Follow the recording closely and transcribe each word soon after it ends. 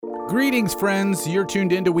Greetings, friends. You're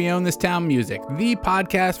tuned into We Own This Town Music, the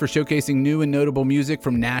podcast for showcasing new and notable music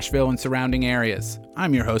from Nashville and surrounding areas.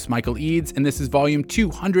 I'm your host, Michael Eads, and this is volume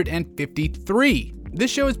 253. This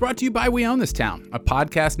show is brought to you by We Own This Town, a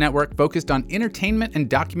podcast network focused on entertainment and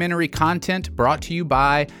documentary content brought to you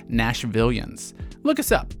by Nashvillians. Look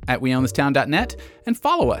us up at weownthistown.net and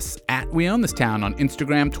follow us at We Own This Town on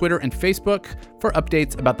Instagram, Twitter, and Facebook for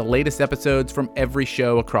updates about the latest episodes from every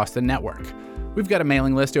show across the network. We've got a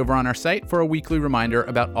mailing list over on our site for a weekly reminder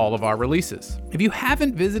about all of our releases. If you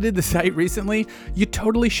haven't visited the site recently, you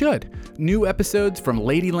totally should. New episodes from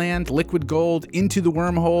Ladyland, Liquid Gold, Into the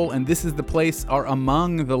Wormhole, and This Is the Place are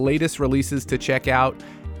among the latest releases to check out.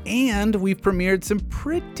 And we've premiered some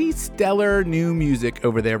pretty stellar new music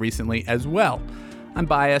over there recently as well. I'm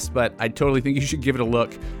biased, but I totally think you should give it a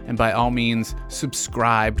look, and by all means,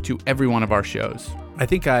 subscribe to every one of our shows. I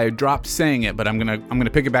think I dropped saying it, but I'm gonna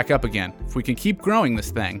pick it back up again. If we can keep growing this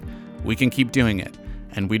thing, we can keep doing it,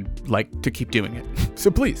 and we'd like to keep doing it. So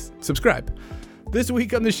please, subscribe. This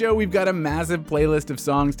week on the show, we've got a massive playlist of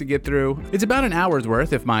songs to get through. It's about an hour's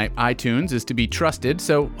worth if my iTunes is to be trusted,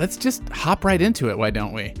 so let's just hop right into it, why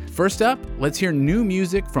don't we? First up, let's hear new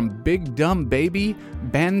music from Big Dumb Baby,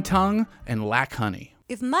 Bantung, and Lack Honey.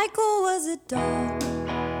 If Michael was a dog,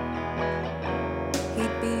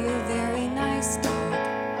 he'd be a very nice dog.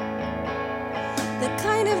 The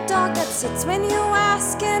kind of dog that sits when you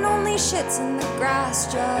ask and only shits in the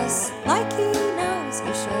grass just like he knows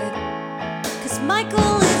he should. 'Cause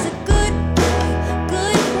Michael is a good boy,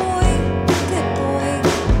 good boy, good boy.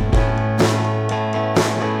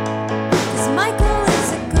 'Cause Michael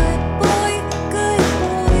is a good boy, good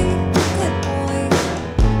boy, good boy.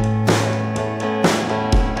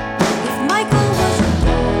 If Michael was a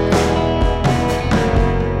dog,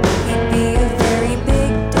 he'd be a very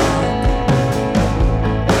big dog.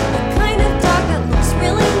 The kind of dog that looks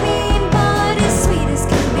really mean but is sweet as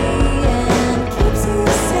can be and keeps you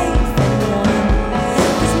safe and warm.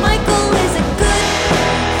 'Cause Michael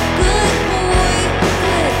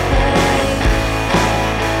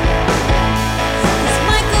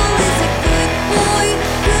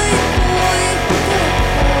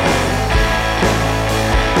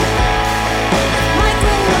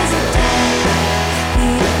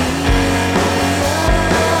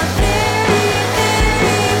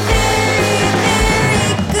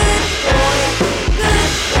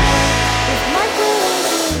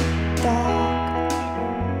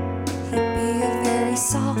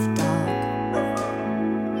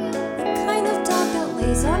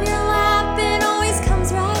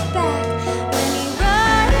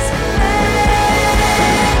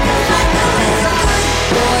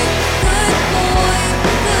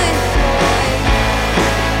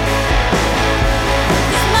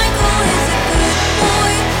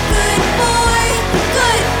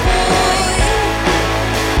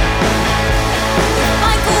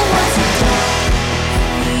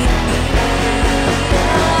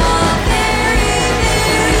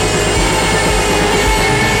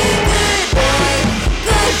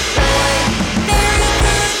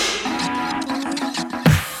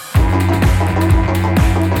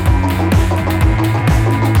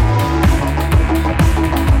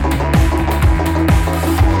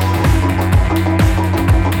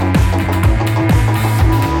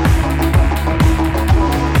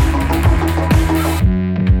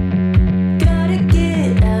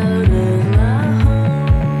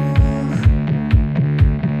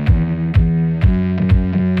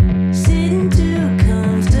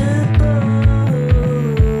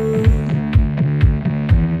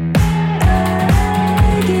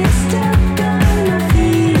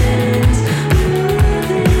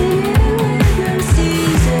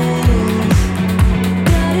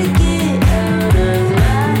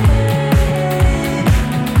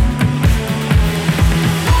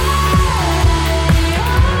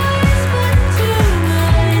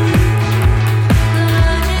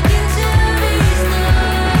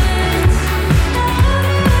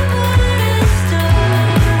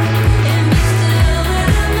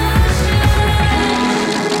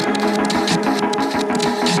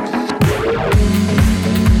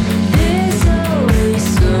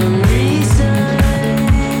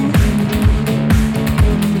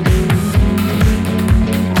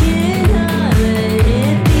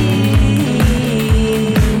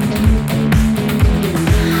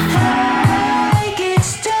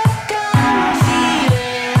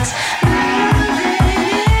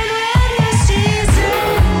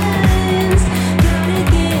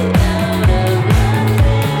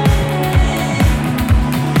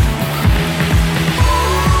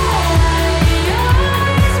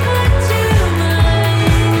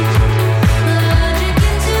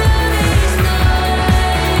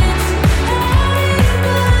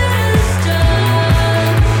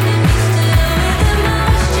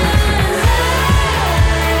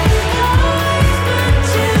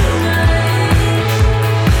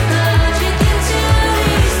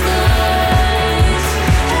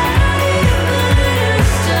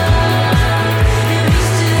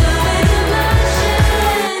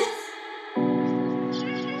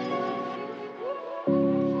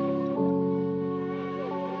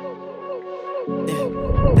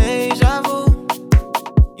Yeah. Deja vu.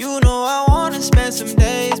 You know I wanna spend some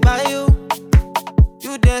days by you.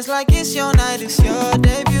 You dance like it's your night, it's your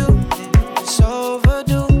debut. It's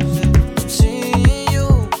overdue. I'm seeing you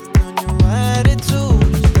on your attitude.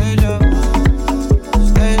 Deja,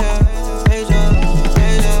 deja, deja,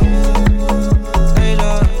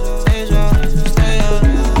 deja, deja,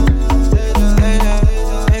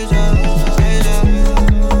 deja,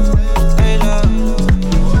 deja.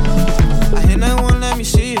 I hit night one, let me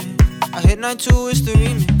see it. I hit night two, it's the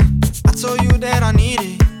remix. I told you that I need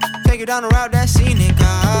it. Take you down the route that's scenic.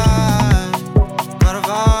 Got a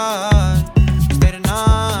vibe. Stay the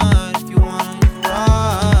night if you wanna, you can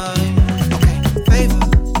ride. Okay, favor.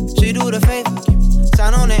 She do the favor.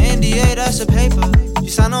 Sign on the NDA, that's a paper. She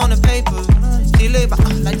sign on the paper. Still live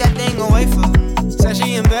like that thing a wafer. Said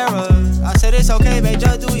she embarrassed. I said it's okay, babe,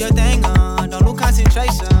 just do your thing. Don't lose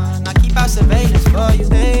concentration. I keep out surveillance for you.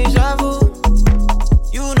 Deja vu.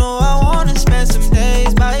 You know I wanna spend some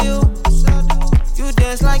days by you. You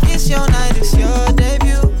dance like it's your night, it's your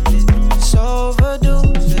debut. It's overdue.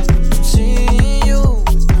 I'm seeing you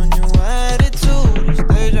on your attitude.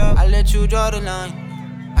 Deja. I let you draw the line.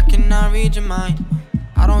 I cannot read your mind.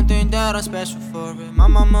 I don't think that I'm special for it. My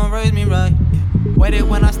mama raised me right. Waited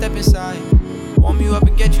when I step inside. Warm you up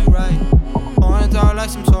and get you right. Horns are like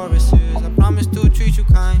some Tauruses. I promise to treat you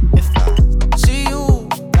kind. If I see you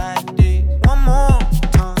like this one more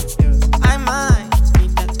time, I might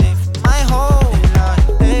need that thing for my whole life.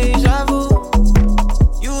 Deja vu.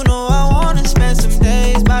 You know I wanna spend some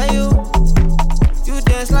days by you. You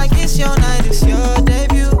dance like it's your night, it's your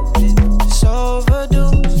debut. It's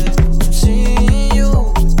overdue. I'm seeing you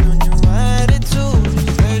on your attitude.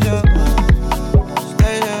 Deja,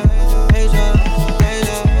 deja, deja,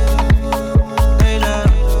 deja,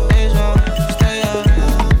 deja,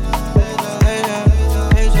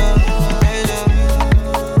 deja,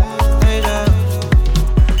 deja,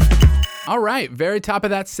 All right, very top of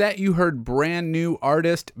that set, you heard brand new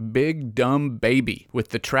artist Big Dumb Baby with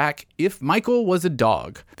the track If Michael Was a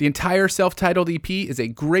Dog. The entire self-titled EP is a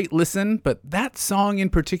great listen, but that song in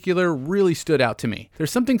particular really stood out to me.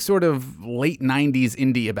 There's something sort of late 90s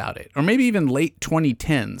indie about it, or maybe even late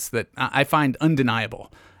 2010s that I find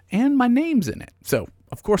undeniable. And my name's in it, so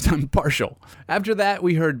of course I'm partial. After that,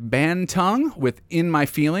 we heard Bantung with In My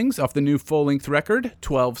Feelings off the new full-length record,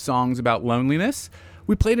 12 songs about loneliness.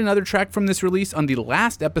 We played another track from this release on the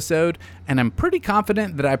last episode, and I'm pretty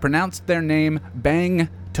confident that I pronounced their name Bang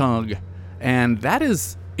Tung, and that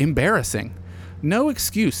is embarrassing. No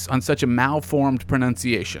excuse on such a malformed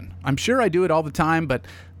pronunciation. I'm sure I do it all the time, but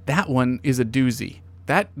that one is a doozy.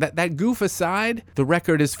 That goof aside, the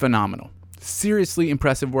record is phenomenal. Seriously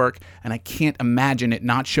impressive work, and I can't imagine it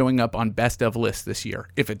not showing up on best of lists this year.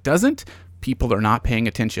 If it doesn't, people are not paying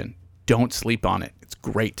attention. Don't sleep on it. It's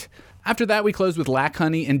great. After that, we close with Lac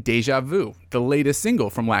Honey and Deja Vu, the latest single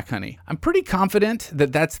from Lac Honey. I'm pretty confident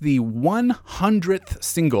that that's the 100th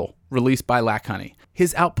single released by Lac Honey.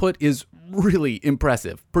 His output is really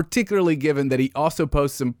impressive, particularly given that he also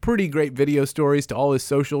posts some pretty great video stories to all his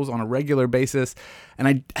socials on a regular basis, and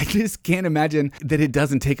I just can't imagine that it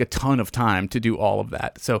doesn't take a ton of time to do all of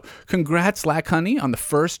that. So congrats, Lac Honey, on the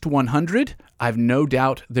first 100. I've no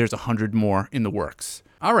doubt there's 100 more in the works.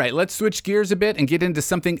 All right, let's switch gears a bit and get into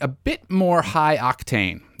something a bit more high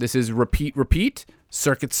octane. This is Repeat Repeat,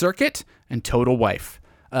 Circuit Circuit, and Total Wife.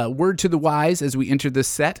 Word to the wise as we enter this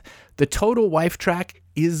set, the Total Wife track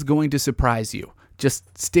is going to surprise you.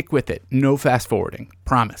 Just stick with it. No fast forwarding.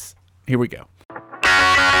 Promise. Here we go.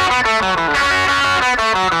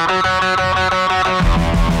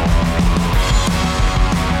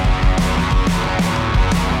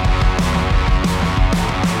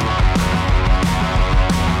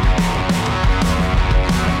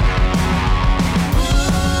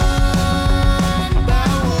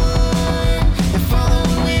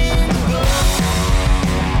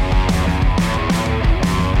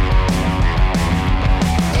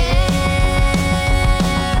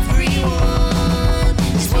 Everyone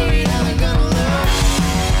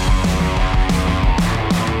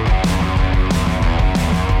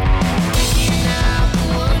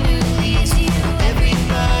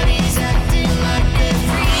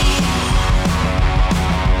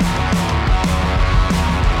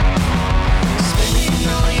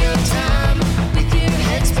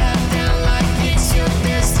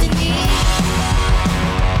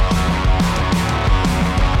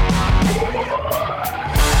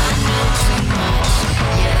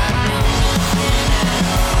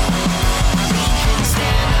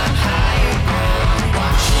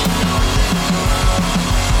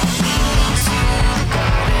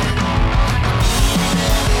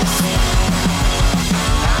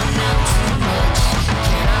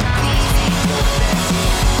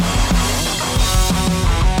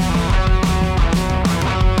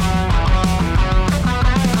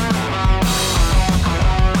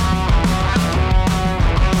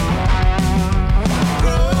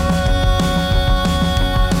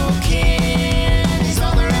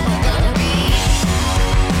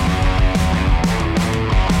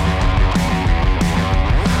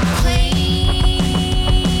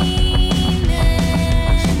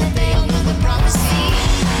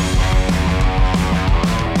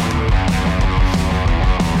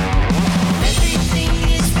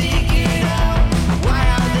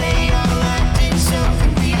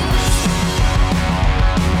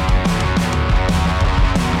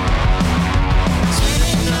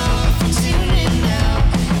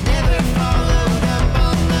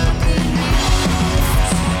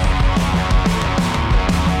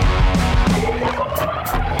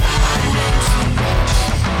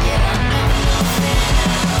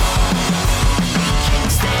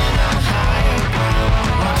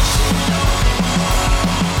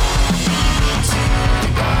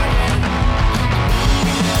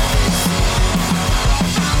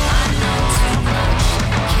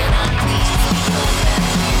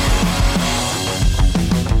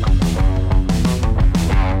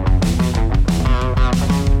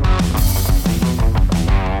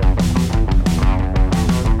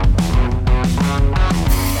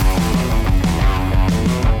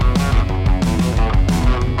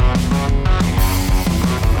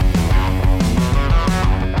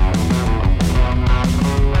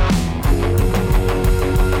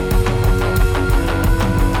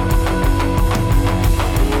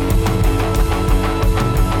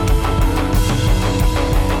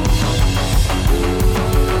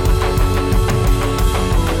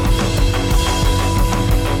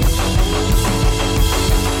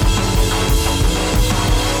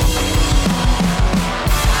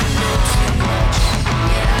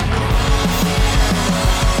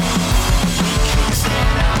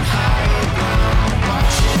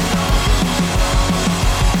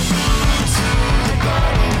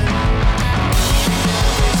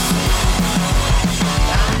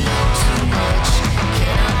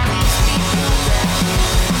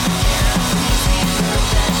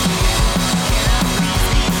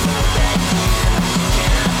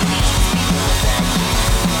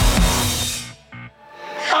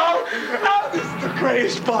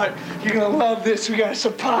greatest part. You're gonna love this. We got a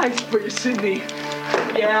surprise for you, Sydney.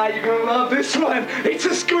 Yeah, you're gonna love this one. It's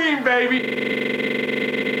a Scream, baby.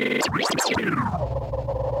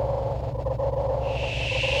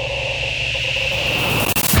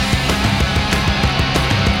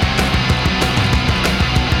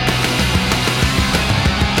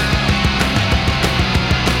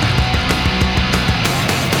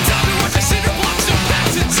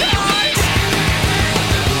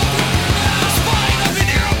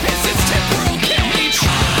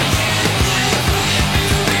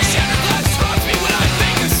 Shattered glass haunts me when I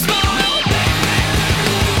think a smile.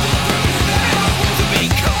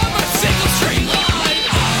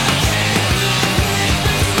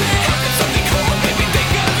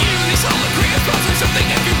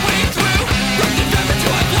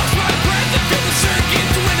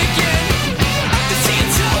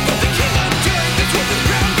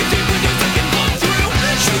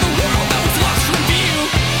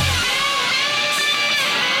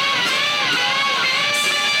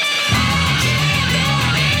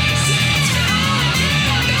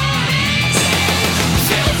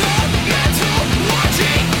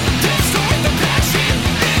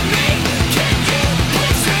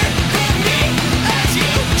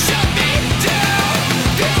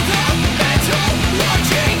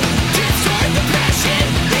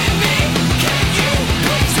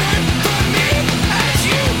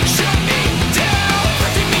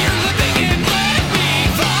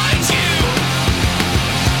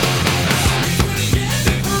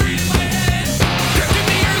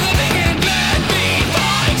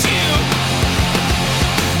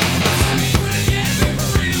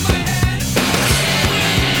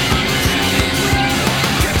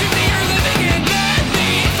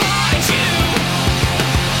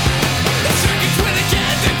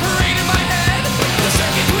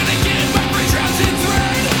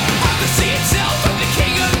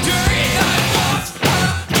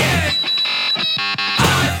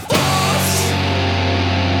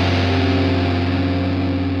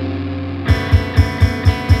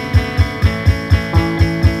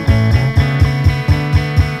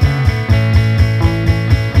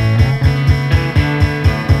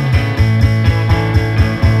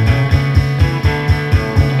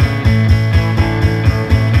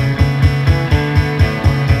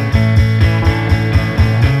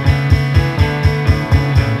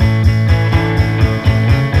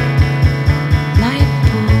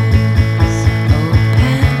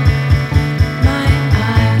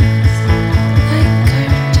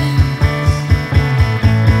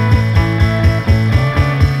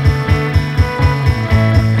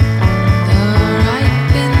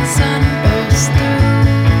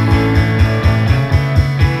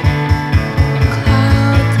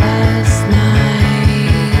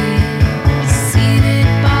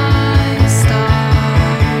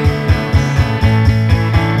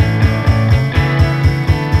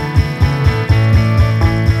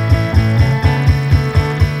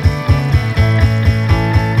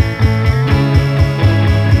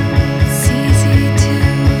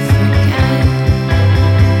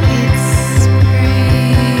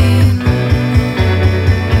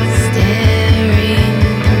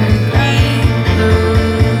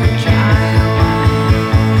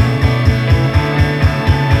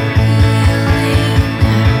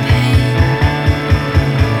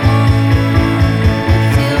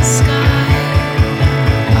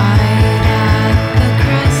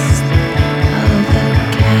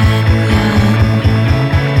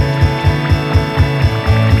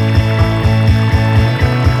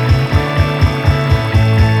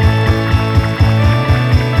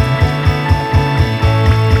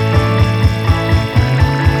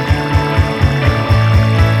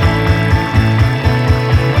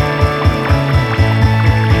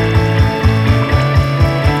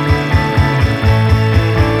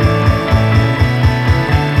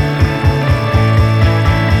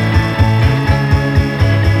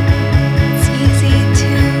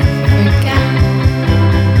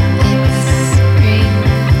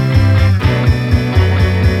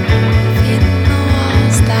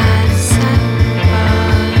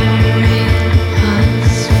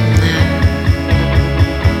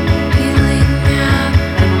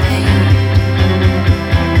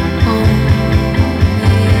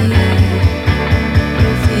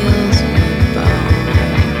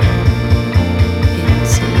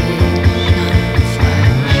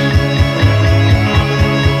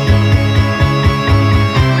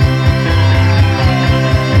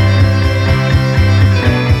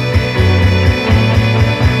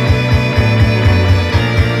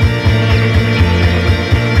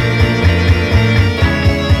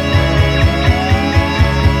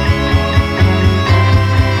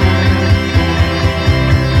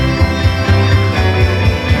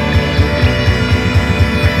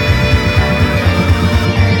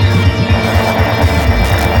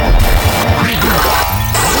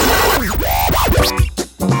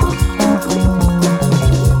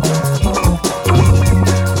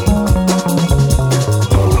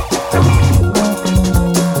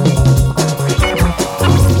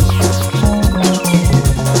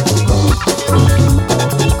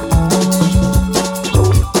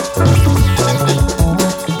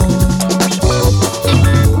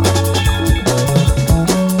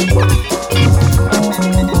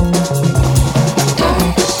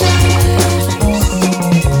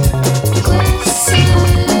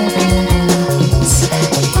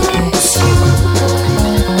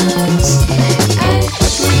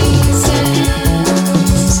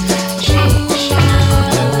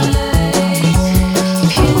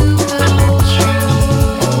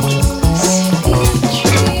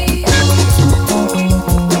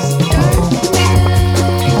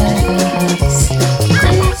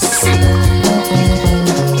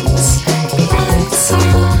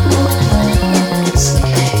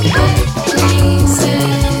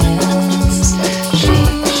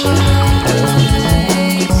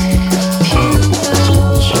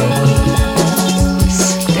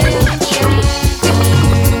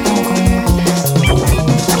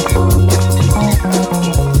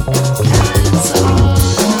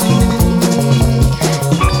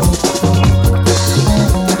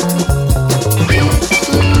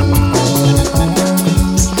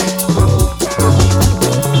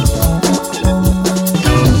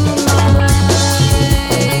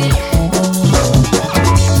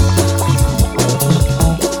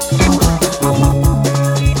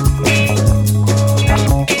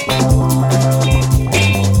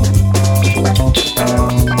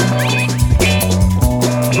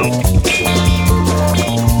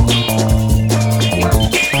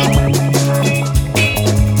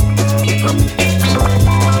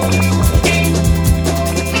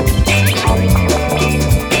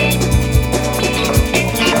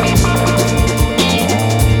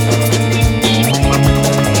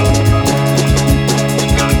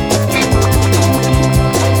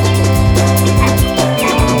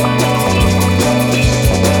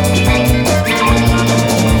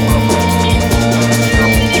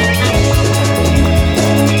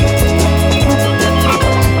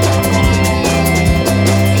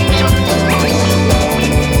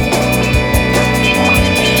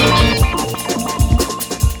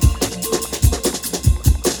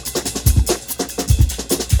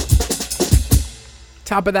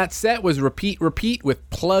 Top of that set was Repeat Repeat with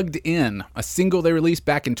Plugged In, a single they released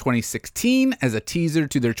back in 2016 as a teaser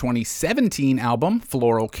to their 2017 album,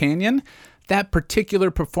 Floral Canyon. That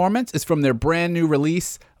particular performance is from their brand new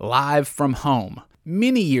release, Live from Home.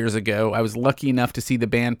 Many years ago, I was lucky enough to see the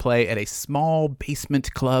band play at a small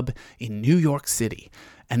basement club in New York City,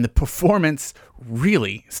 and the performance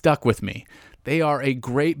really stuck with me. They are a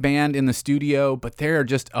great band in the studio, but they're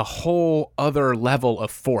just a whole other level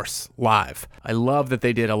of force live. I love that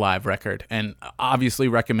they did a live record and obviously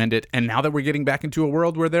recommend it. And now that we're getting back into a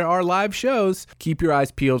world where there are live shows, keep your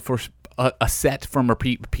eyes peeled for a set from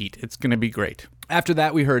Repeat Repeat. It's going to be great. After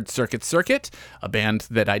that, we heard Circuit Circuit, a band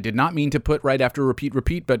that I did not mean to put right after Repeat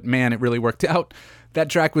Repeat, but man, it really worked out. That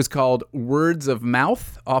track was called Words of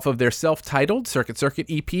Mouth off of their self-titled Circuit Circuit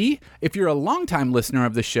EP. If you're a longtime listener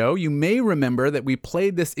of the show, you may remember that we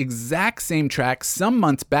played this exact same track some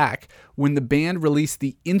months back when the band released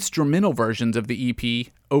the instrumental versions of the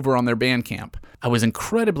EP over on their Bandcamp. I was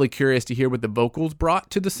incredibly curious to hear what the vocals brought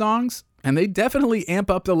to the songs, and they definitely amp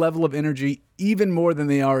up the level of energy even more than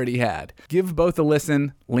they already had. Give both a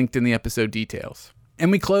listen, linked in the episode details.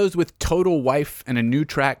 And we closed with Total Wife and a new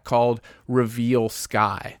track called Reveal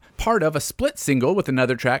Sky, part of a split single with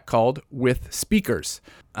another track called With Speakers.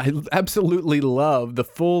 I absolutely love the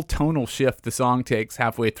full tonal shift the song takes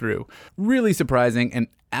halfway through. Really surprising and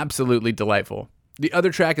absolutely delightful. The other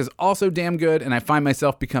track is also damn good, and I find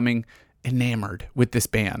myself becoming enamored with this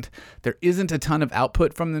band. There isn't a ton of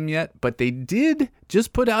output from them yet, but they did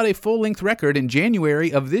just put out a full-length record in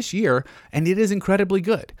January of this year, and it is incredibly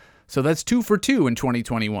good. So that's 2 for 2 in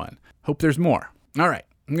 2021. Hope there's more. All right,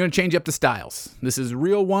 I'm going to change up the styles. This is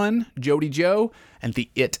Real One, Jody Joe, and the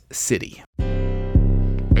It City.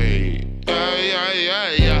 Hey,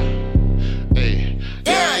 yeah. Hey,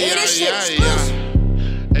 yeah, this shit exclusive.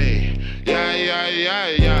 Hey,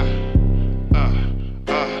 yeah.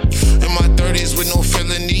 In my 30s with no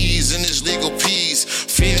felonies and it's legal peas.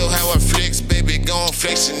 Feel how I flex, baby, gon'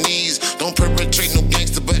 flex your knees. Don't perpetrate no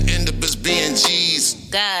gangster, but end up as being G's.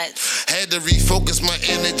 God. Had to refocus my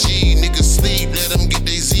energy. Niggas sleep, let them get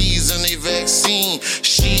their Z's and they vaccine.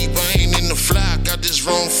 Sheep, I ain't in the flock, I just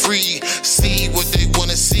roam free. See what they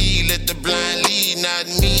wanna see, let the blind lead. Not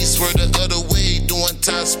me, swear the other way, doing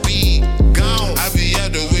top speed. Gone, I be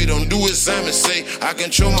out the way, don't do what Simon say. I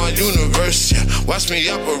control my universe, yeah. Watch me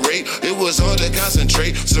operate. It was hard to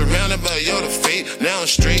concentrate, surrounded by all the fate. Now I'm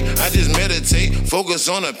straight, I just meditate, focus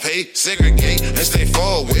on the pay, segregate, and stay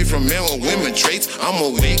far away from men with women traits. I'm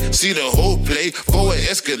awake, see the whole play, forward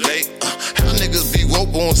escalate. How niggas be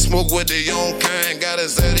woke on smoke with their own kind, got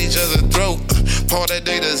us at each other's throat. Part of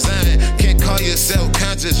their design, can't call yourself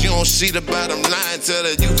conscious, you don't see the bottom line. Tell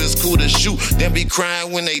the youth it's cool to shoot, then be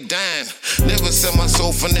crying when they dying. Never sell my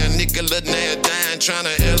soul for that nickel or now dime. Trying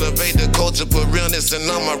to elevate the culture, put realness in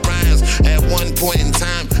all my rhymes. At one point in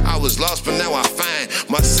time, I was lost, but now I find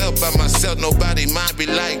myself by myself. Nobody might be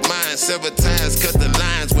like mine. Sever ties, cut the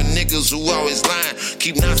lines with niggas who always lying.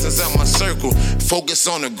 Keep nonsense out my circle, focus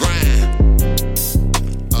on the grind.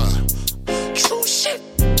 True shit.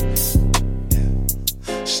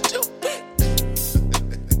 Stupid.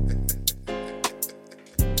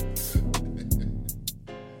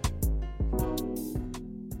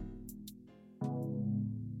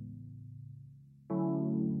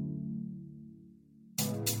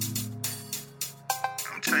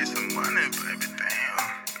 I'm chasing money, baby,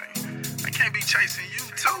 damn. I can't be chasing you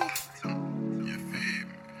too. You feel me?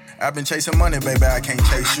 I've been chasing money, baby, I can't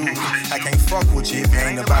chase you. I can't fuck with you if you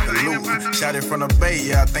ain't about to lose. Shot it from the bay,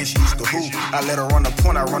 yeah, I think she used to hoop. I let her run the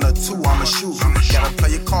point, I run her two, I'ma shoot. Gotta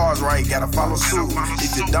play your cards right, gotta follow suit.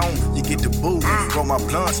 If you don't, you get the boo. Roll my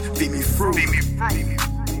blunts, feed me fruit.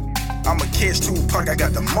 I'ma catch Tupac, I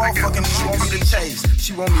got the motherfucking she want me to chase.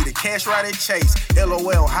 She want me to cash ride and chase.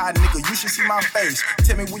 LOL, hot nigga, you should see my face.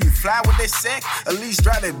 Tell me, will you fly with that sack? At least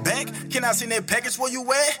drive it back. Can I send that package where you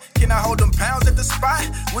at? Can I hold them pounds at the spot?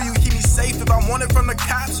 Will you keep me safe if I want it from the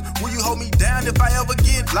cops? Will you hold me down if I ever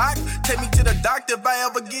get locked? Take me to the doctor if I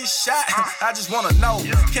ever get shot. I just wanna know,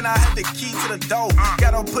 can I have the key to the door?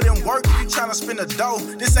 Gotta put in work if you tryna spend the dough.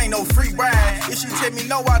 This ain't no free ride. If she tell me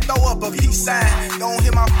no, I throw up a peace sign. Don't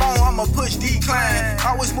hit my phone, I'ma push decline.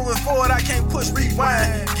 Always moving forward, I can't push rewind.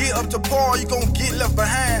 Get up to par, you gon' get left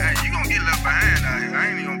behind. Hey, you gon' get left behind. I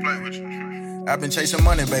ain't even gonna play with you. I've been chasing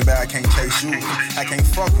money, baby, I can't chase you. I can't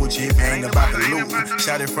fuck with you if you ain't about to lose.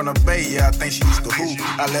 Shot it from the bay, yeah, I think she used to hoop.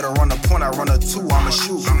 I let her run the point, I run her two, I'ma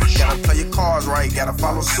shoot. Gotta play your cards right, gotta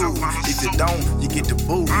follow suit. If you don't, you get the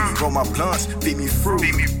boo. Roll my blunts, feed me fruit.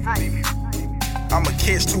 I'm a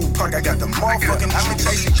catch Tupac, I got the motherfucking I've been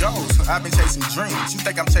chasing goals, I've been chasing dreams. You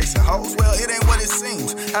think I'm chasing hoes? Well, it ain't what it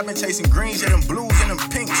seems. I've been chasing greens, yeah, them blues and them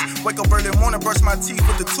pinks. Wake up early morning, brush my teeth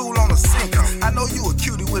with the tool on the sink. I know you a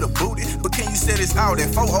cutie with a booty, but can you say this out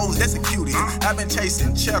at 4 O's? That's a cutie. I've been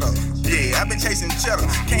chasing cheddar, yeah, I've been chasing cheddar.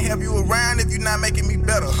 Can't have you around if you're not making me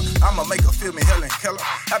better. I'ma make her feel me Helen Keller.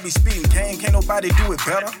 I be speeding game, can't nobody do it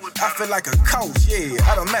better. I feel like a coach, yeah,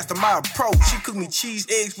 I done mastered my approach. She cook me cheese,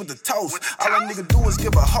 eggs with the toast. All a nigga do is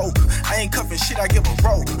give her hope. I ain't cuffing shit, I give a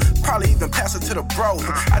rope. Probably even pass her to the bro.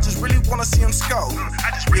 I just really wanna see him score.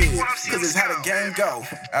 Yeah, cause it's how the game go.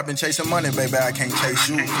 I've been chasing money, baby, I can't chase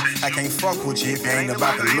you. I can't fuck with you if you ain't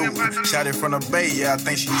about to loot. Shot it from the bay, yeah, I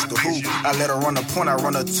think she used to hoop. I let her run the point, I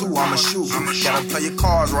run her 2, I'ma shoot. Gotta play your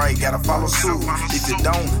cards right, gotta follow suit. If you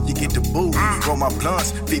don't, you get the boo. Roll my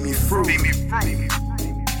blunts, feed me fruit.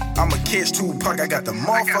 I'ma catch Tupac, I got the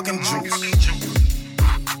motherfucking juice.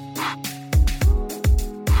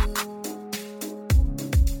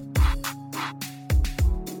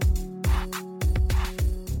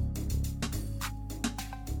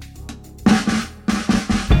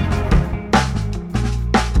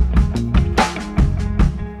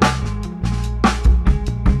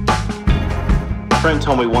 A friend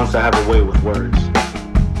told me once I have a way with words.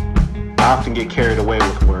 I often get carried away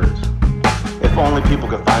with words. If only people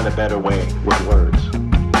could find a better way with words.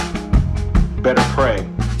 Better pray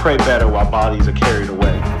better while bodies are carried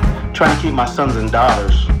away. Trying to keep my sons and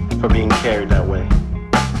daughters from being carried that way.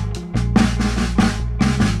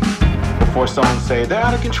 Before someone say, they're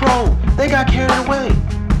out of control, they got carried away.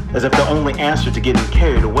 As if the only answer to getting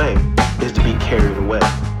carried away is to be carried away.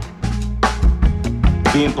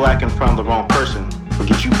 Being black in front of the wrong person will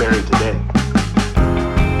get you buried today.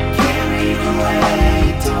 Carried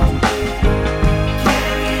away, don't be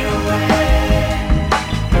carried away.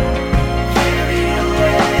 Carried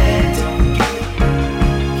away, don't be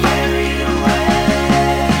carried away.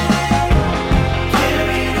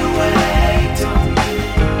 Carried away, don't be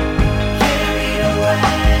carried away.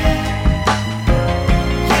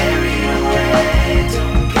 Carried away,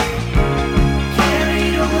 don't be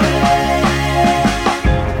carried away.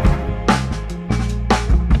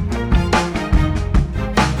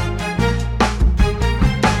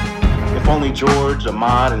 Only George,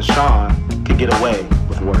 Ahmad, and Sean could get away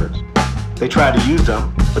with words. They tried to use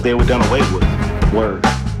them, but they were done away with words.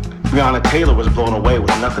 Breonna Taylor was blown away with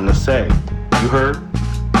nothing to say. You heard?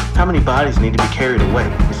 How many bodies need to be carried away?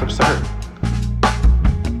 It's absurd.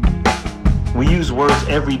 We use words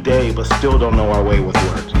every day, but still don't know our way with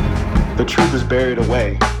words. The truth is buried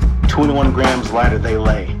away. 21 grams lighter they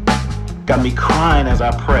lay. Got me crying as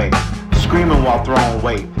I pray, screaming while throwing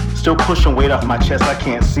weight, still pushing weight off my chest I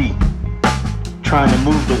can't see. Trying to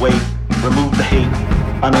move the weight, remove the hate,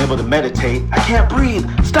 unable to meditate. I can't breathe.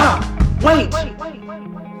 Stop. Wait. Carried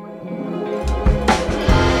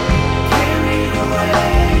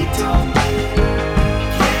away, don't be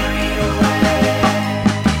carried away.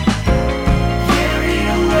 Carried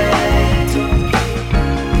away, don't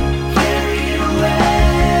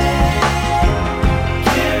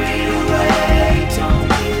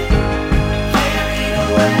be carried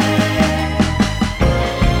away.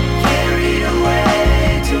 Carried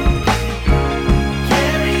away, don't be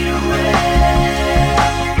carried away.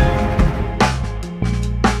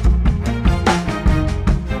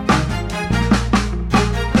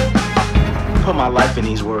 Put my life in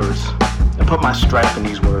these words, and put my strife in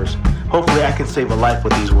these words. Hopefully I can save a life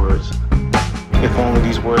with these words. If only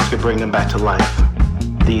these words could bring them back to life.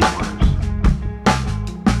 These words.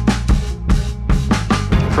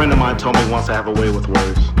 A friend of mine told me once I have a way with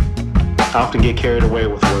words. I often get carried away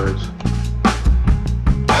with words.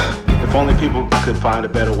 If only people could find a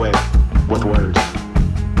better way with words.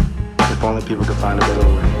 If only people could find a better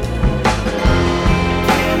way.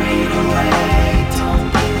 Carried away,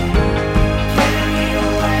 don't be carried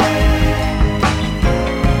away. Carried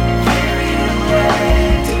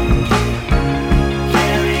away, don't be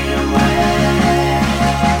carried away.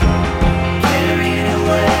 Carried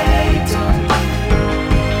away, don't be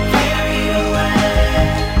carried away.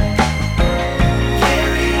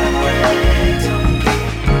 Carried away, don't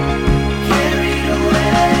be carried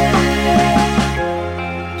away.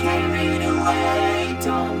 Carried away,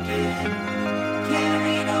 don't be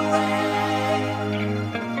carried away.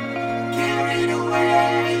 Carried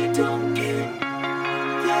away, don't get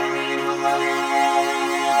carried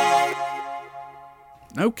away.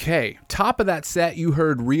 Okay, top of that set, you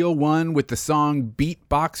heard Real One with the song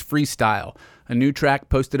Beatbox Freestyle, a new track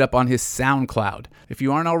posted up on his SoundCloud. If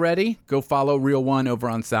you aren't already, go follow Real One over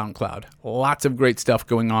on SoundCloud. Lots of great stuff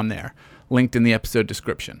going on there, linked in the episode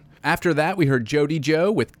description. After that, we heard Jody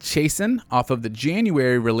Joe with Chasin' off of the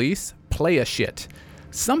January release, Playa Shit.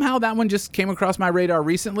 Somehow that one just came across my radar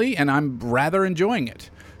recently, and I'm rather enjoying it.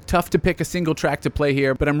 Tough to pick a single track to play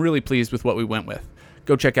here, but I'm really pleased with what we went with.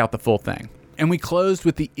 Go check out the full thing. And we closed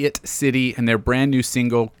with the It City and their brand new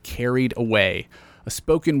single, Carried Away, a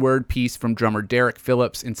spoken word piece from drummer Derek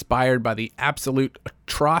Phillips inspired by the absolute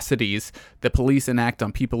atrocities that police enact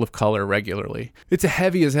on people of color regularly. It's a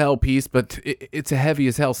heavy as hell piece, but it's a heavy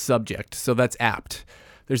as hell subject, so that's apt.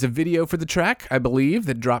 There's a video for the track, I believe,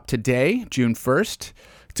 that dropped today, June 1st.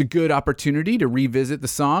 It's a good opportunity to revisit the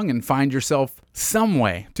song and find yourself some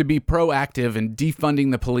way to be proactive in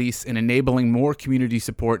defunding the police and enabling more community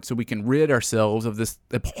support so we can rid ourselves of this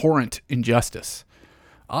abhorrent injustice.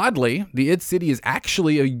 Oddly, the It City is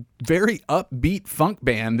actually a very upbeat funk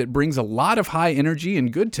band that brings a lot of high energy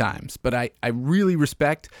and good times, but I really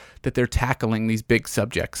respect that they're tackling these big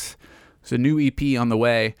subjects. There's a new EP on the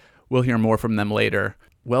way. We'll hear more from them later.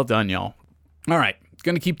 Well done, y'all. All right,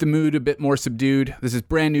 going to keep the mood a bit more subdued. This is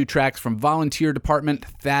brand new tracks from Volunteer Department,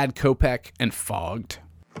 Thad Kopech, and Fogged.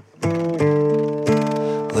 Late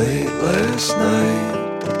last night,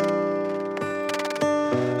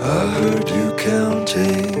 I heard you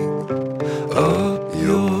counting up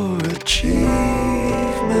your achievements.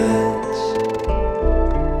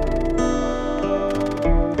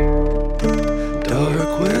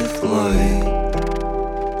 Dark with light,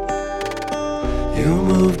 you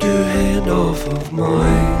moved your hand off of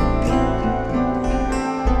mine.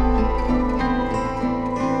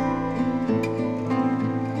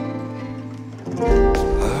 I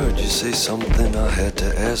heard you say something I had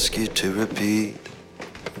to ask you to repeat.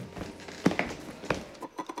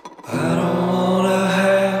 I don't wanna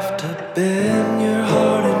have to bend your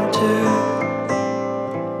heart in two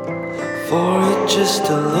for it just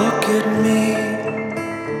to look at me.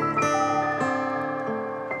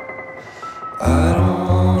 I don't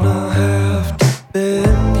wanna have to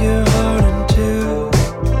bend your heart in two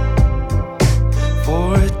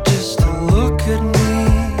for it just to look at me.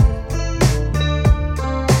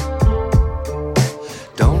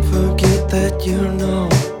 Don't forget that you know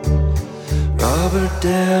Robert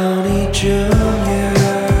Downey Jr.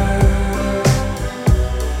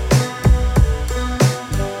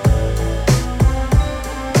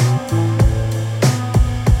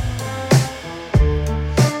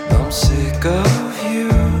 I'm sick of you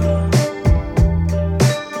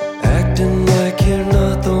acting like you're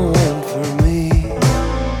not the one for me.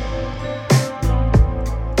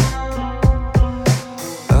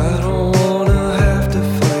 I don't wanna have to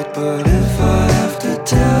fight, but if I have to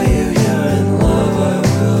tell you you're in love, I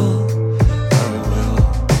will.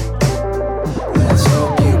 Let's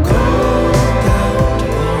hope you calm down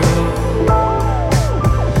tomorrow.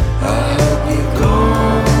 I hope you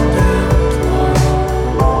calm down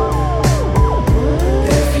tomorrow.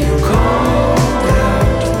 If you calm down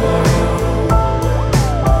tomorrow,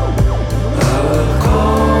 I will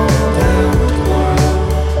calm down tomorrow.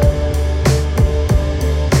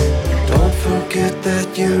 Don't forget that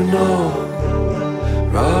you know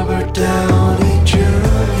Robert Downey Jr.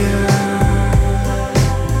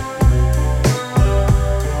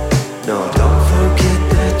 No, don't forget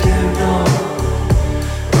that you know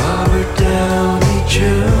Robert Downey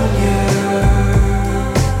Jr.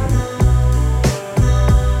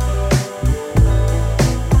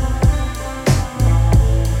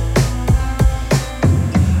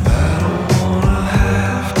 I don't wanna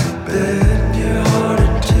have to bend your heart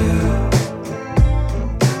in two.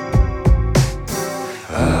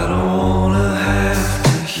 I don't wanna have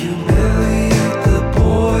to humiliate the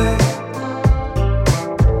boy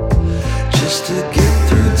just to get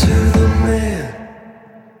through to the man.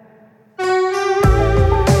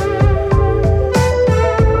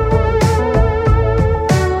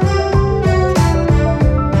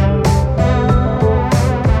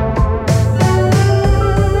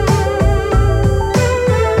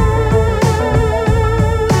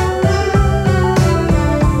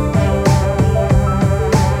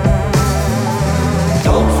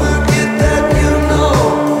 Don't forget that you know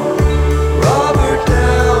Robert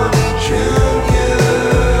Downey Jr.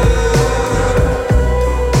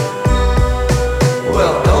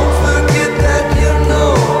 Well, don't forget that you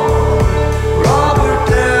know Robert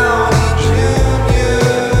Downey Jr.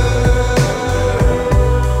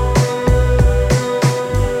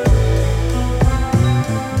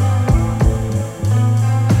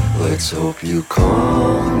 Let's hope you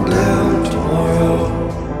calm down tomorrow.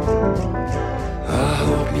 I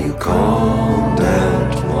hope you calm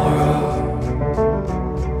down tomorrow.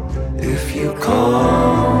 If you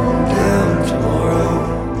calm down tomorrow,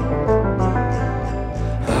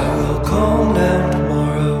 I will calm down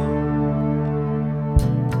tomorrow.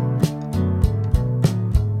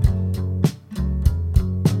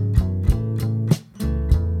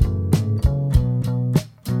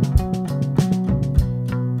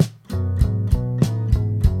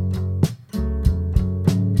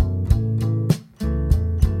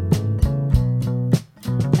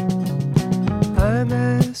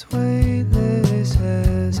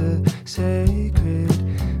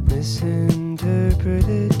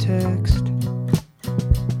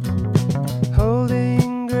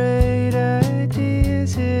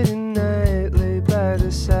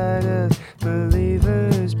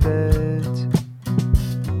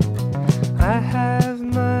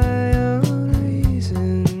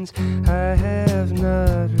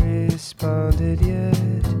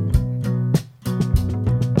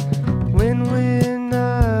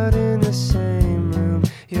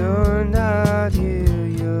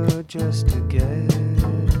 just a guess.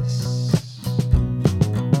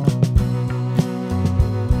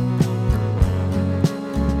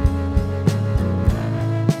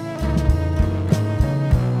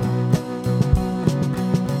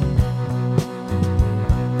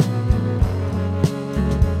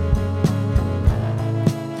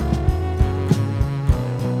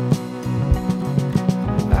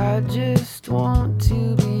 I just want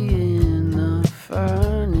to be in the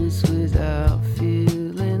furnace without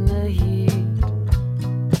feeling the heat.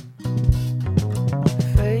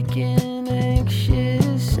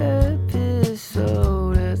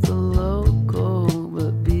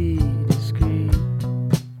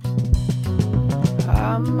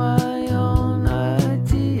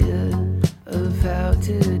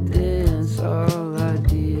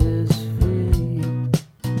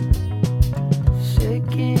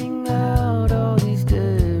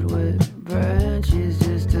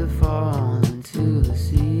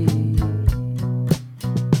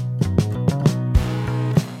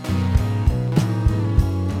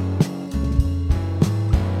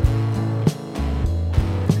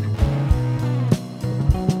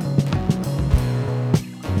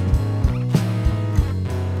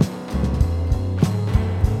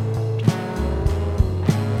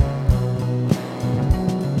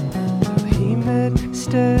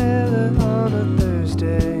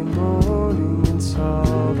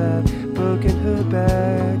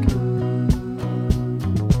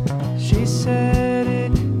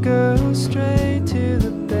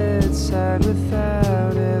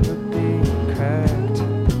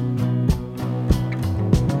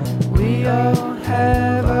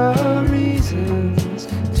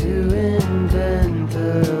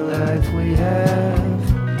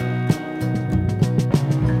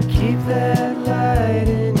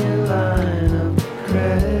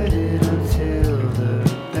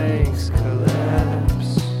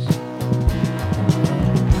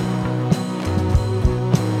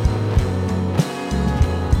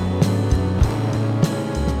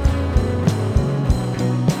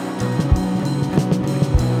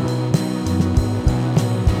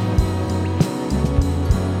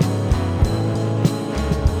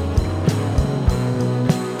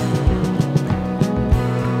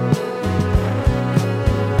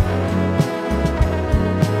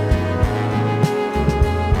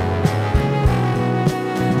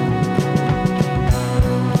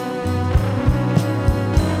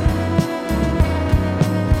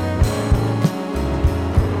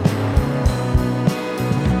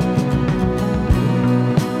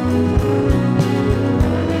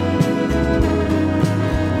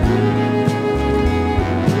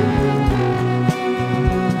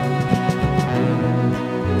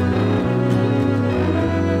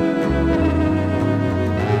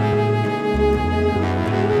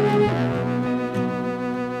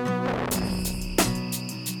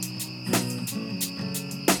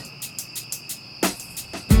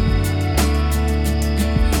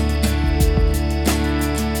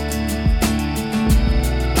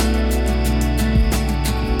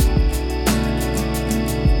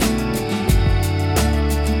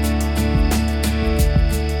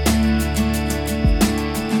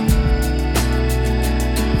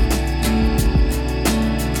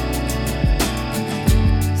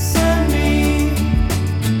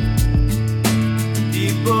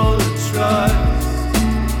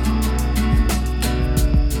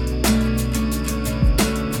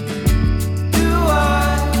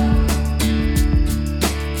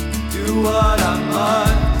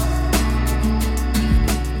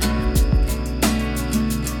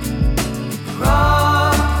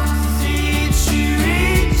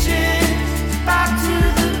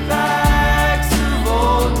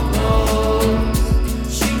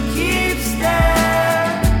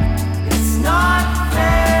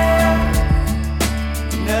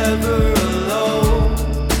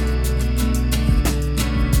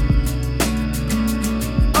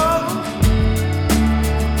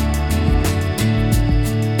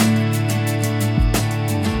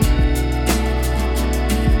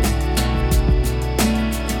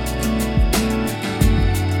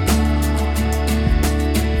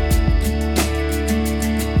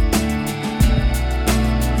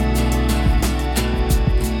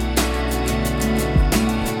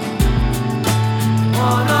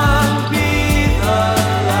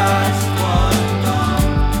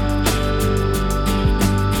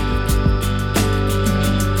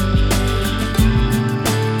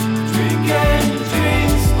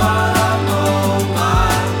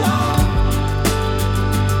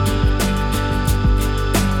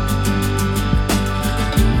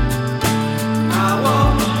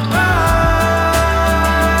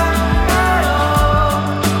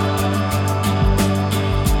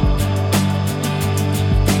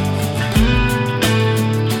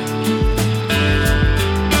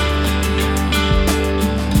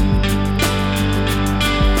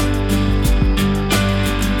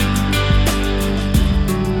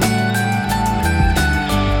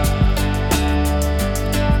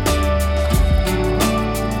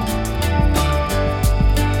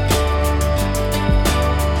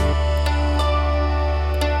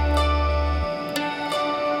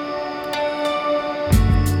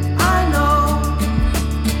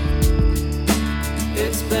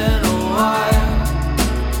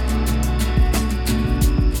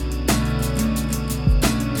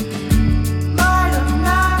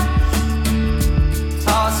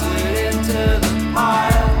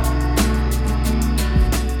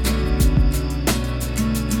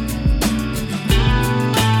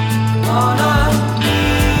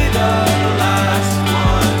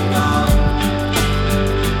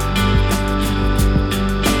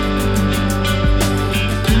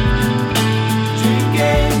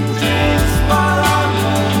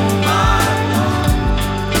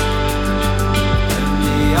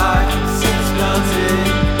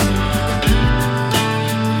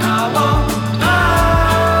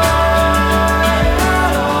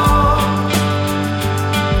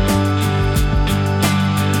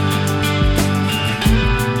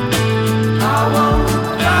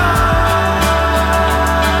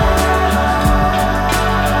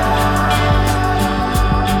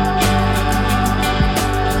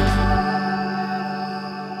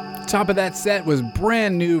 Top of that set was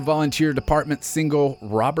brand new Volunteer Department single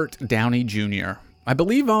Robert Downey Jr. I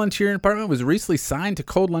believe Volunteer Department was recently signed to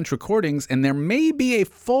Cold Lunch Recordings, and there may be a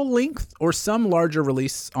full-length or some larger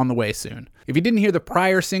release on the way soon. If you didn't hear the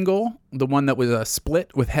prior single, the one that was a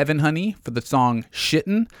split with Heaven Honey for the song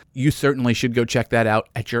Shittin', you certainly should go check that out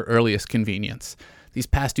at your earliest convenience. These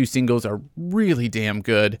past two singles are really damn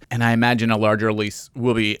good, and I imagine a larger release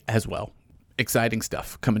will be as well. Exciting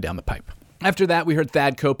stuff coming down the pipe. After that, we heard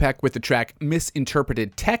Thad Kopech with the track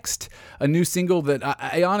Misinterpreted Text, a new single that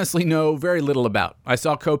I honestly know very little about. I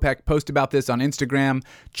saw Kopech post about this on Instagram,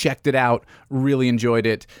 checked it out, really enjoyed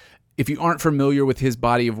it. If you aren't familiar with his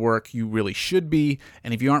body of work, you really should be.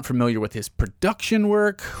 And if you aren't familiar with his production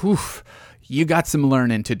work, you got some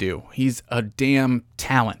learning to do. He's a damn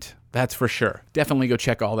talent, that's for sure. Definitely go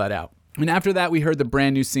check all that out. And after that, we heard the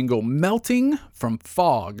brand new single Melting from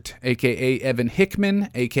Fogged, a.k.a. Evan Hickman,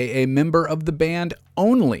 a.k.a. member of the band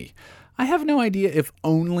Only. I have no idea if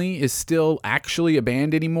Only is still actually a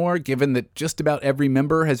band anymore, given that just about every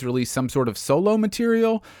member has released some sort of solo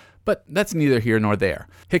material, but that's neither here nor there.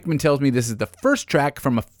 Hickman tells me this is the first track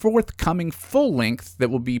from a forthcoming full-length that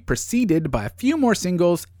will be preceded by a few more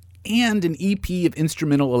singles and an EP of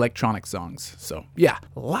instrumental electronic songs. So yeah,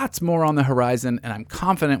 lots more on the horizon, and I'm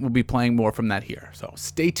confident we'll be playing more from that here, so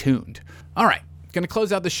stay tuned. All right, gonna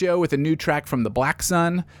close out the show with a new track from The Black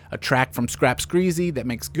Sun, a track from Scrap Screezy that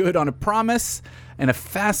makes good on a promise, and a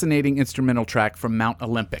fascinating instrumental track from Mount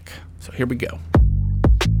Olympic. So here we go.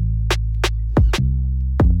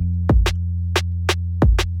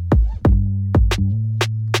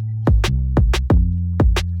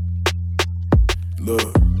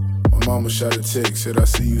 Look, my mama shot a text, said I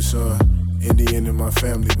see you, son. Indian in my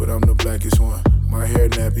family, but I'm the blackest one. My hair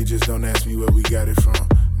nappy, just don't ask me where we got it from.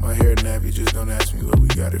 My hair nappy, just don't ask me where we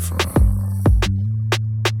got it from.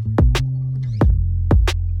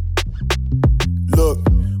 Look,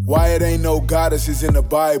 why it ain't no goddesses in the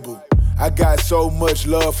Bible? I got so much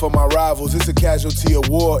love for my rivals. It's a casualty of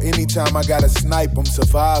war. Anytime I gotta snipe them,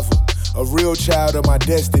 survival. A real child of my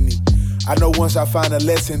destiny. I know once I find a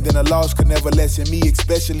lesson, then a loss could never lessen me,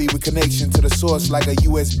 especially with connection to the source like a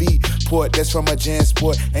USB port that's from a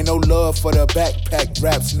JanSport. Ain't no love for the backpack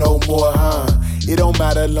raps no more, It don't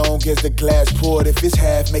matter long as the glass poured. If it's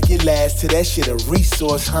half, make it last till that shit a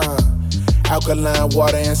resource, Alkaline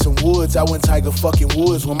water and some woods. I went Tiger fucking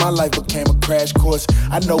Woods when my life became a crash course.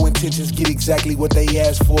 I know intentions get exactly what they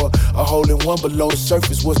asked for. A hole in one below the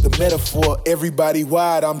surface was the metaphor. Everybody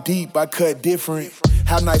wide, I'm deep, I cut different.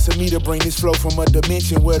 How nice of me to bring this flow from a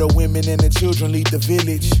dimension where the women and the children lead the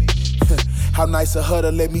village. How nice of her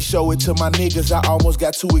to let me show it to my niggas. I almost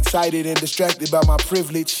got too excited and distracted by my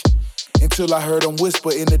privilege until I heard them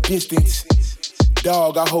whisper in the distance.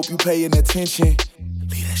 Dog, I hope you paying attention.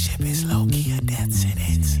 Leadership is low-key a death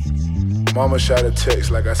sentence. Mama shot a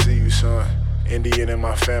text like I see you, son. Indian in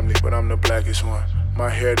my family, but I'm the blackest one. My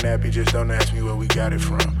hair nappy, just don't ask me where we got it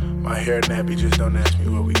from. My hair nappy, just don't ask me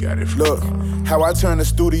where we got it from. Look, how I turn the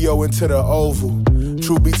studio into the Oval.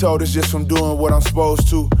 Truth be told, it's just from doing what I'm supposed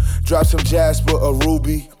to. Drop some Jasper, a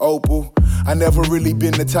Ruby, Opal. I never really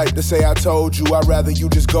been the type to say I told you. I'd rather you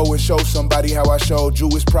just go and show somebody how I showed you.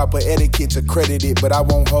 It's proper etiquette to credit it, but I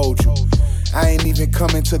won't hold you. I ain't even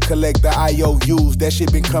coming to collect the IOUs. That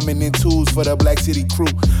shit been coming in twos for the Black City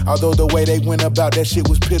crew. Although the way they went about that shit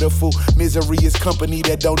was pitiful. Misery is company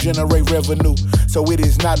that don't generate revenue. So it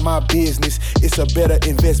is not my business. It's a better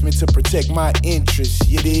investment to protect my interests.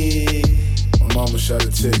 You dig? My mama shot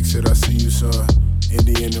a text, said I see you, son.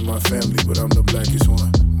 Indian in my family, but I'm the blackest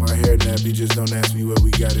one. My hair nappy, just don't ask me where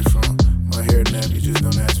we got it from. My hair nappy, just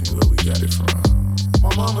don't ask me where we got it from. My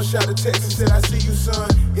mama shot a text and said, I see you, son.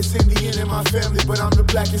 It's Indian in my family, but I'm the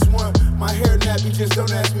blackest one. My hair nappy, just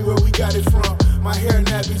don't ask me where we got it from. My hair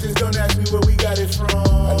nappy, just don't ask me where we got it from.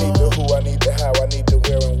 I need the who, I need the how, I need the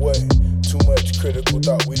where and what. Too much critical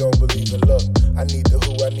thought, we don't believe in luck. I need the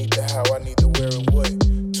who, I need the how, I need the where and what.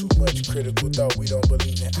 Too much critical thought, we don't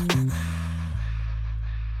believe in.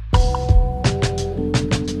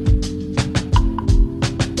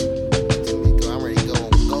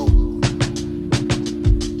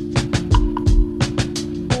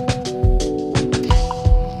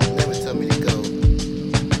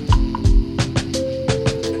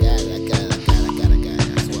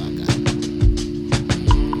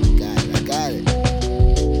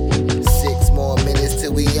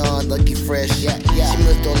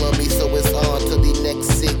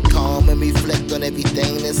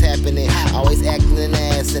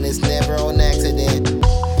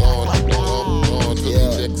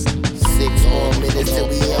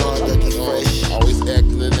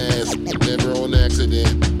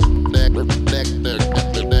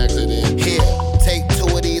 Accident.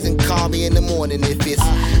 morning. If it's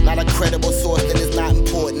not a credible source, then it's not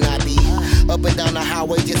important. I be up and down the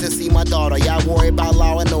highway just to see my daughter. Y'all worry about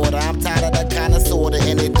law and order. I'm tired of that kind of sorta,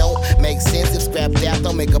 and it don't make sense if scrap that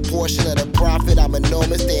don't make a portion of the profit. I'm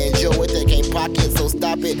enormous, they enjoy it, they can't pocket, so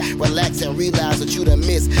stop it. Relax and realize what you done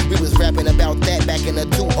missed. We was rapping about that back in the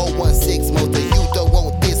 2016. Most of you don't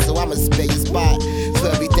want this, so I'ma spare your spot. So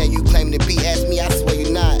everything you claim to be, ask me, I swear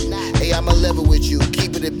you're not. Hey, I'ma level with you,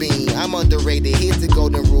 keep it a bean. I'm underrated, here's the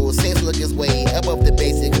golden rule. Sense look is way above the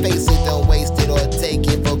basic. Face it, don't waste it or take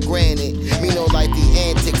it for granted. Me no like the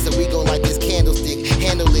antics, so we gon' like this candlestick.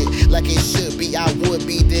 Handle it like it should be. I would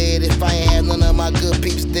be dead if I ain't had none of my good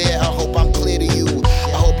peeps there. I hope I'm clear to you.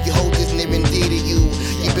 I hope you hold this near and dear to you.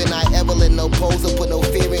 You been not ever let no pose or put no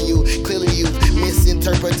fear in you. Clearly you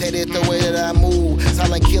misinterpreted the way that I move.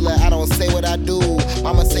 Silent killer, I don't say what I do.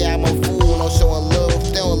 Mama say I'm a fool, no showing love.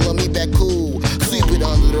 They don't love me back cool. Sweep it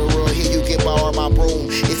under the rug, here you can borrow my broom.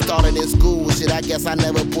 It started in school, shit I guess I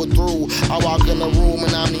never put through. I walk in the room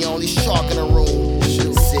and I'm the only shark in the room.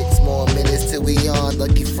 6 more minutes till we on,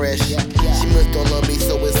 lucky fresh. She must don't love me,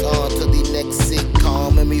 so it's on to the next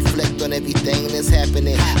sitcom and reflect on everything that's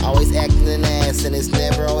happening. Always acting an ass and it's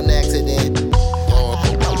never on accident.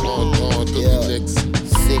 Yeah.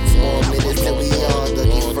 6 more minutes till we on,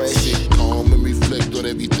 lucky fresh. Calm and reflect on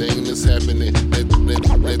everything that's happening.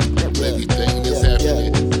 Everything that's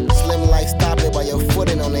happening. Slim life, stop it while you're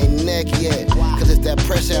footing on their neck, yeah. Cause it's that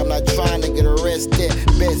pressure, I'm not trying to get arrested.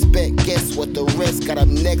 Best bet, guess what the rest got up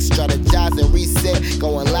next? Strategize and reset.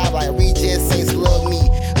 Going live like Regis, Saints love me.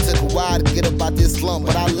 Took a while to get about this slump,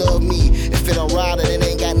 but I love me. If it don't ride it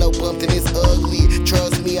ain't got no bump, then it's ugly.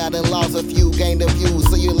 Trust me, I done lost a few, gained a few.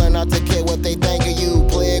 So you learn not to care what they think of you.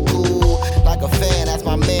 Play it cool, like a fan, that's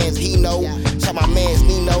my man's, he know. Shout my man's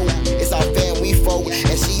Nino, it's our fam, we folk.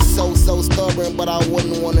 And she's so stubborn, but I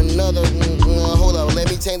wouldn't want another. Hold up, let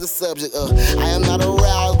me change the subject. I am not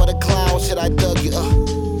aroused by the clown, shit I dug you.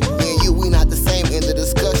 Me and you, we not the same in the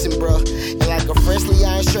discussion, bruh. And like a freshly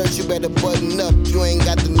ironed shirt, you better button up. You ain't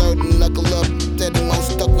got the nerve to knuckle up. That the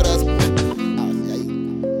most stuck with us.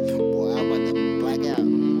 Boy, I'm about to black out.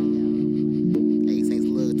 Hey, Saints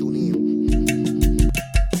love, tune in.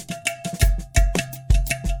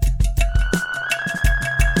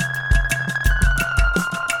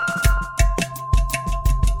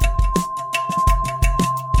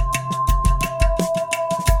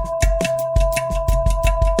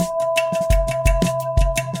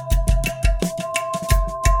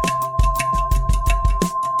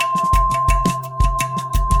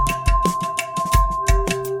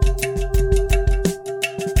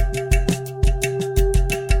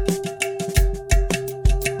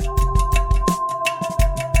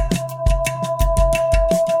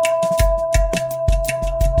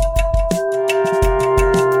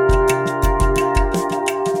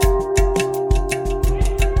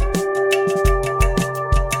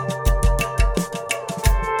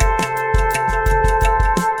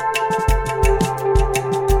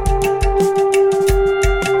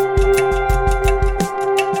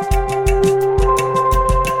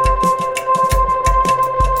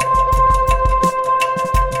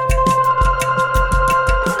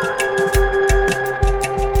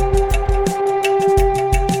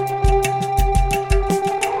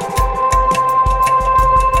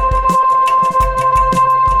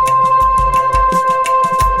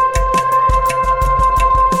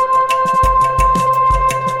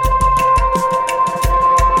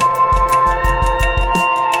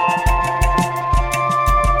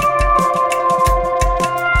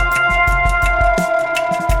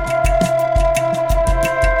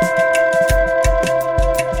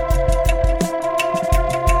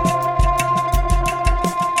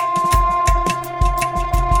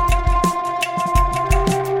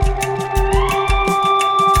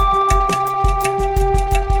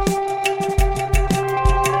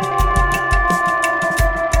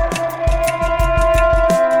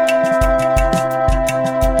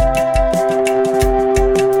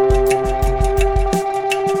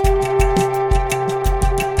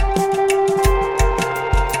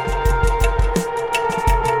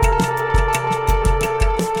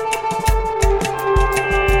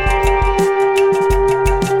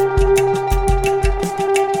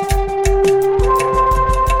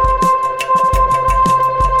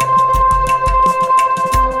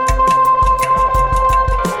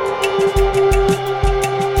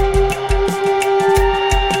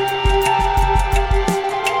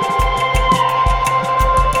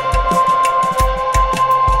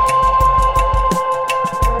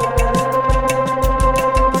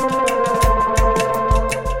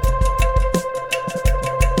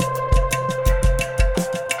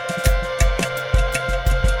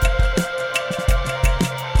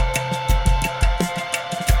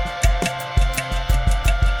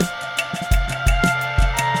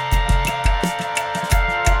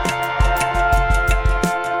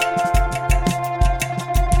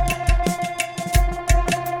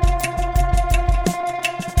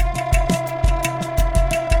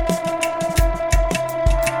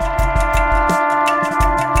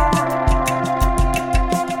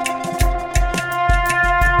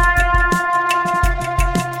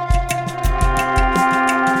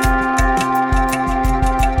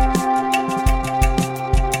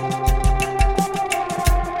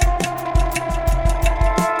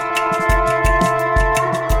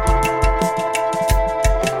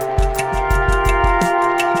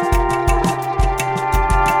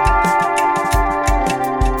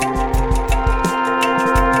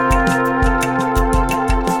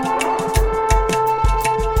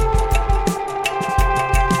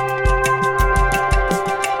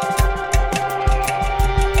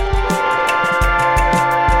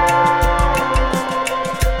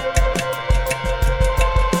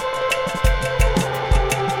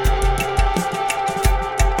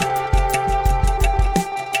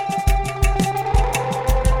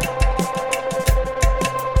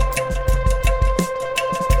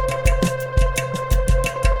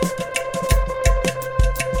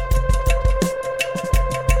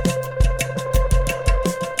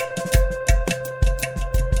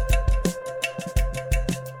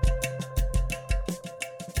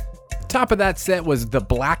 Top of that set was The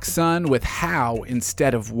Black Sun with How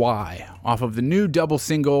Instead of Why, off of the new double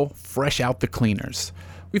single, Fresh Out the Cleaners.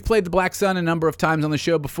 We've played The Black Sun a number of times on the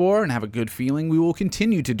show before and have a good feeling we will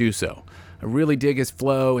continue to do so. I really dig his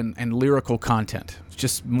flow and lyrical content. It's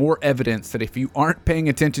just more evidence that if you aren't paying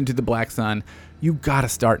attention to The Black Sun, you gotta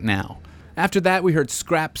start now. After that, we heard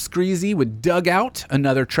Scrap Screezy with Dugout,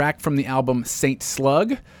 another track from the album Saint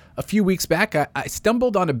Slug. A few weeks back, I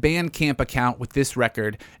stumbled on a Bandcamp account with this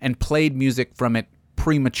record and played music from it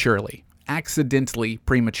accidentally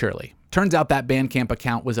prematurely. Turns out that Bandcamp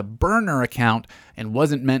account was a burner account and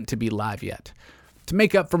wasn't meant to be live yet. To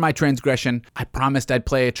make up for my transgression, I promised I'd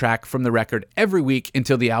play a track from the record every week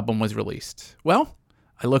until the album was released. Well,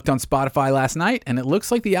 I looked on Spotify last night and it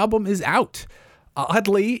looks like the album is out.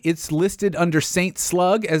 Oddly, it's listed under Saint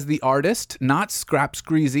Slug as the artist, not Scrap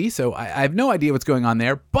Screezy, so I have no idea what's going on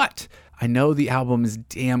there, but I know the album is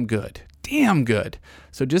damn good. Damn good.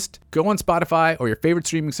 So just go on Spotify or your favorite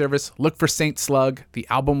streaming service, look for Saint Slug, the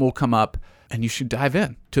album will come up, and you should dive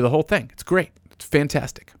in to the whole thing. It's great. It's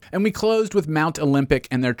fantastic. And we closed with Mount Olympic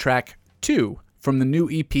and their track 2 from the new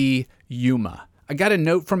EP, Yuma. I got a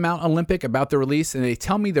note from Mount Olympic about the release, and they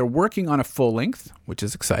tell me they're working on a full length, which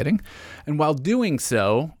is exciting. And while doing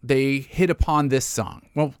so, they hit upon this song.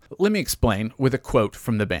 Well, let me explain with a quote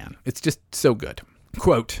from the band. It's just so good.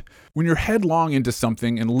 Quote, "When you're headlong into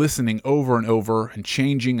something and listening over and over and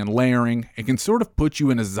changing and layering, it can sort of put you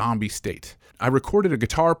in a zombie state. I recorded a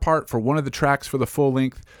guitar part for one of the tracks for the full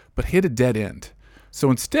length, but hit a dead end. So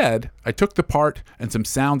instead, I took the part and some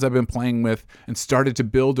sounds I've been playing with and started to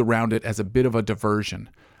build around it as a bit of a diversion.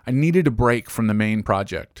 I needed a break from the main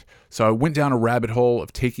project, so I went down a rabbit hole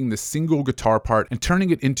of taking the single guitar part and turning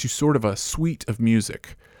it into sort of a suite of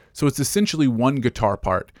music. So it's essentially one guitar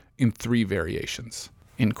part in 3 variations."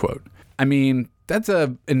 End quote. I mean, that's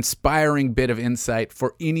an inspiring bit of insight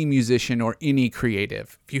for any musician or any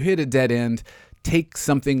creative. If you hit a dead end, take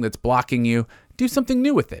something that's blocking you, do something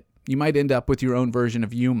new with it. You might end up with your own version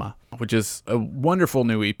of Yuma, which is a wonderful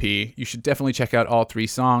new EP. You should definitely check out all 3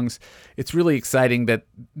 songs. It's really exciting that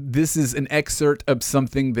this is an excerpt of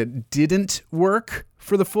something that didn't work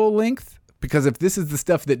for the full length, because if this is the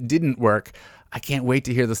stuff that didn't work, I can't wait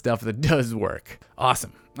to hear the stuff that does work.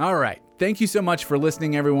 Awesome. All right. Thank you so much for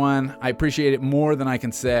listening, everyone. I appreciate it more than I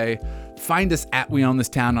can say. Find us at We Own This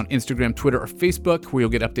Town on Instagram, Twitter, or Facebook, where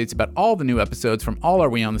you'll get updates about all the new episodes from all our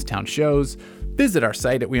We Own This Town shows. Visit our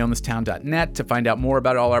site at weownthistown.net to find out more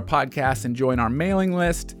about all our podcasts and join our mailing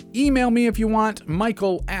list. Email me if you want,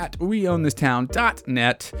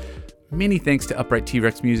 michael@weownthistown.net. Many thanks to Upright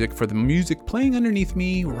T-Rex Music for the music playing underneath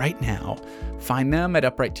me right now. Find them at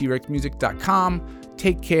uprighttrexmusic.com.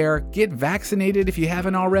 Take care. Get vaccinated if you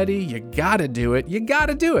haven't already. You gotta do it. You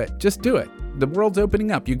gotta do it. Just do it. The world's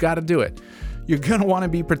opening up. You gotta do it. You're gonna want to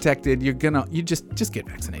be protected. You just get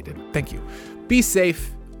vaccinated. Thank you. Be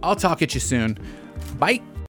safe. I'll talk at you soon. Bye.